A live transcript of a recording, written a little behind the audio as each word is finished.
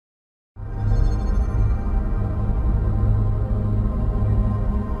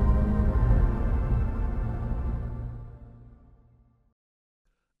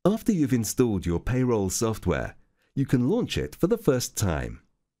After you've installed your payroll software, you can launch it for the first time.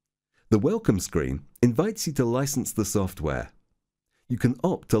 The welcome screen invites you to license the software. You can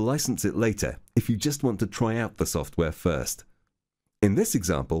opt to license it later if you just want to try out the software first. In this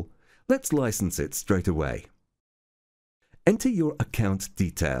example, let's license it straight away. Enter your account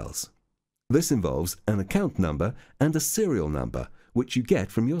details. This involves an account number and a serial number, which you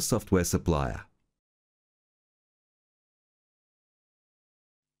get from your software supplier.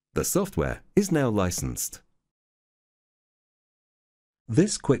 The software is now licensed.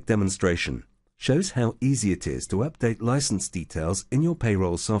 This quick demonstration shows how easy it is to update license details in your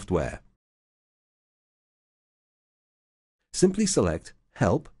payroll software. Simply select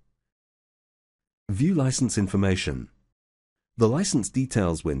Help, View License Information. The License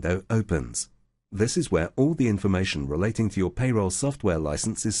Details window opens. This is where all the information relating to your payroll software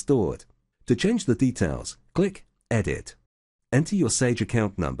license is stored. To change the details, click Edit. Enter your Sage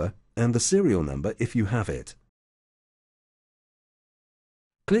account number and the serial number if you have it.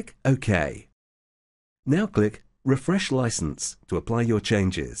 Click OK. Now click Refresh License to apply your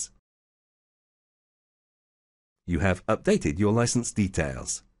changes. You have updated your license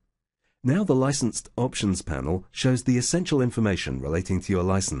details. Now the Licensed Options panel shows the essential information relating to your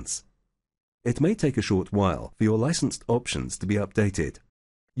license. It may take a short while for your licensed options to be updated.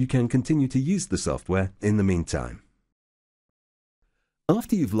 You can continue to use the software in the meantime.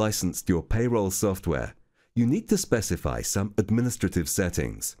 After you've licensed your payroll software, you need to specify some administrative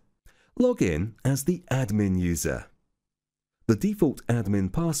settings. Log in as the admin user. The default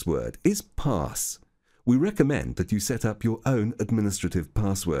admin password is pass. We recommend that you set up your own administrative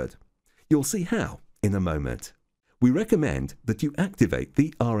password. You'll see how in a moment. We recommend that you activate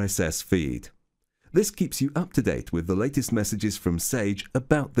the RSS feed. This keeps you up to date with the latest messages from Sage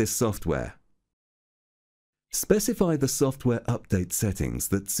about this software. Specify the software update settings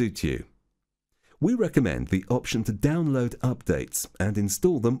that suit you. We recommend the option to download updates and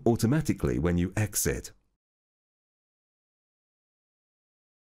install them automatically when you exit.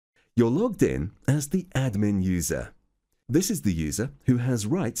 You're logged in as the admin user. This is the user who has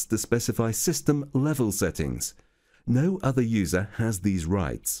rights to specify system level settings. No other user has these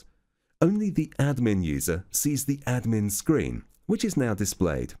rights. Only the admin user sees the admin screen, which is now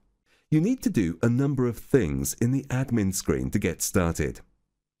displayed. You need to do a number of things in the admin screen to get started.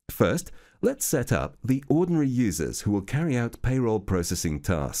 First, let's set up the ordinary users who will carry out payroll processing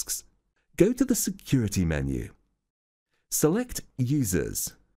tasks. Go to the Security menu. Select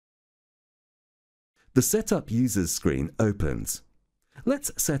Users. The Set Up Users screen opens.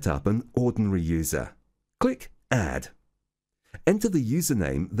 Let's set up an ordinary user. Click Add. Enter the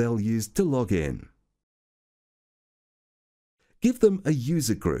username they'll use to log in. Give them a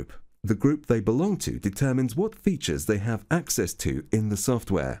user group. The group they belong to determines what features they have access to in the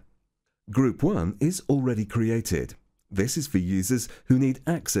software. Group 1 is already created. This is for users who need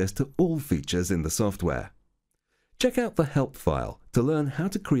access to all features in the software. Check out the help file to learn how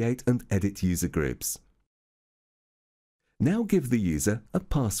to create and edit user groups. Now give the user a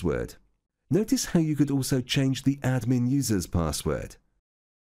password. Notice how you could also change the admin user's password.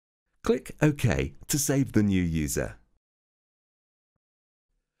 Click OK to save the new user.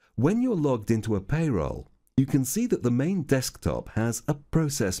 When you're logged into a payroll, you can see that the main desktop has a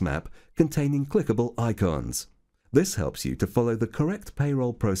process map containing clickable icons. This helps you to follow the correct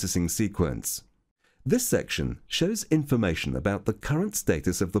payroll processing sequence. This section shows information about the current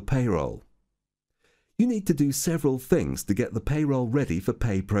status of the payroll. You need to do several things to get the payroll ready for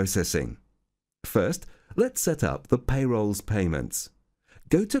pay processing. First, let's set up the payroll's payments.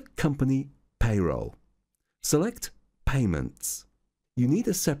 Go to Company Payroll. Select Payments. You need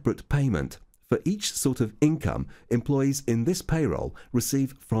a separate payment for each sort of income employees in this payroll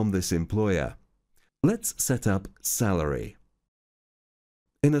receive from this employer. Let's set up Salary.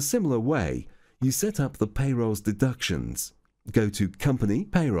 In a similar way, you set up the payroll's deductions. Go to Company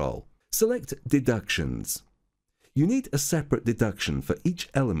Payroll. Select Deductions. You need a separate deduction for each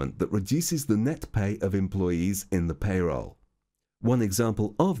element that reduces the net pay of employees in the payroll. One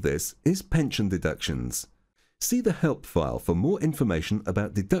example of this is pension deductions. See the help file for more information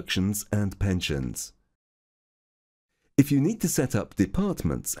about deductions and pensions. If you need to set up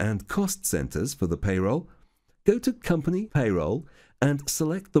departments and cost centers for the payroll, go to Company Payroll and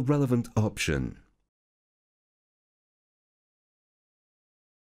select the relevant option.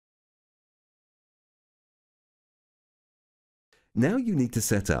 Now you need to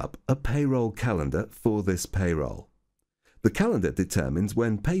set up a payroll calendar for this payroll. The calendar determines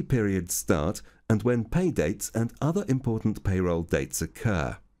when pay periods start and when pay dates and other important payroll dates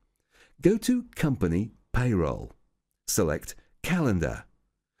occur. Go to Company Payroll. Select Calendar.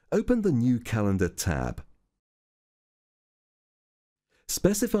 Open the New Calendar tab.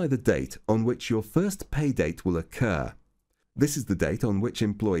 Specify the date on which your first pay date will occur. This is the date on which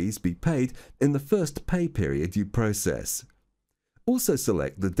employees be paid in the first pay period you process. Also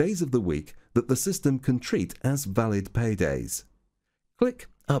select the days of the week that the system can treat as valid paydays. Click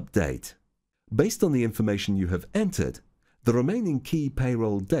Update. Based on the information you have entered, the remaining key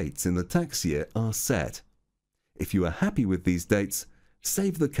payroll dates in the tax year are set. If you are happy with these dates,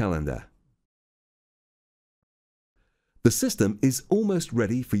 save the calendar. The system is almost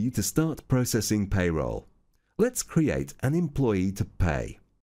ready for you to start processing payroll. Let's create an employee to pay.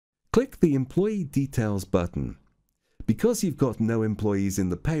 Click the Employee Details button. Because you've got no employees in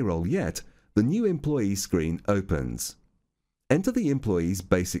the payroll yet, the new employee screen opens. Enter the employee's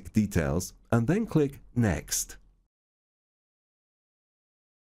basic details and then click Next.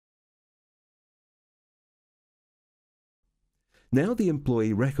 Now the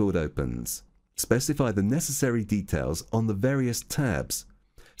employee record opens. Specify the necessary details on the various tabs.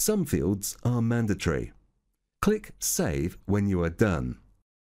 Some fields are mandatory. Click Save when you are done.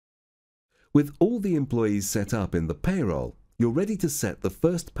 With all the employees set up in the payroll, you're ready to set the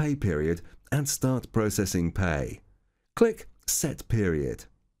first pay period and start processing pay. Click Set Period.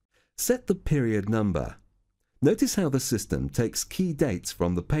 Set the period number. Notice how the system takes key dates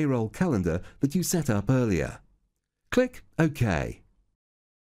from the payroll calendar that you set up earlier. Click OK.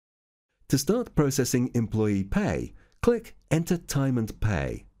 To start processing employee pay, click Enter Time and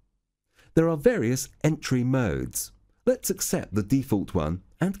Pay. There are various entry modes. Let's accept the default one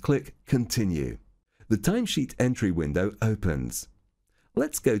and click Continue. The timesheet entry window opens.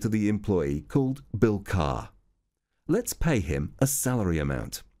 Let's go to the employee called Bill Carr. Let's pay him a salary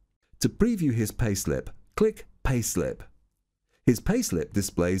amount. To preview his payslip, click Payslip. His payslip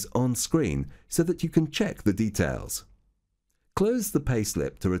displays on screen so that you can check the details. Close the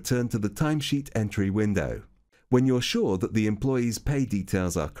payslip to return to the timesheet entry window. When you're sure that the employee's pay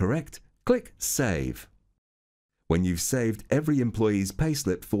details are correct, click Save. When you've saved every employee's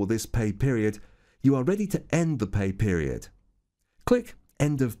payslip for this pay period, you are ready to end the pay period. Click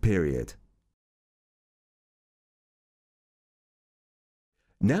End of Period.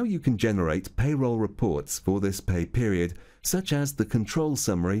 Now you can generate payroll reports for this pay period, such as the control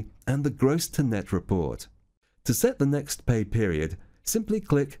summary and the gross to net report. To set the next pay period, simply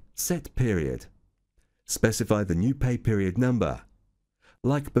click Set Period. Specify the new pay period number.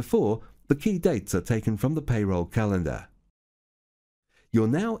 Like before, the key dates are taken from the payroll calendar. You're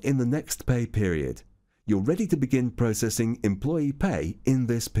now in the next pay period. You're ready to begin processing employee pay in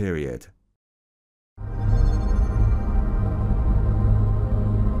this period.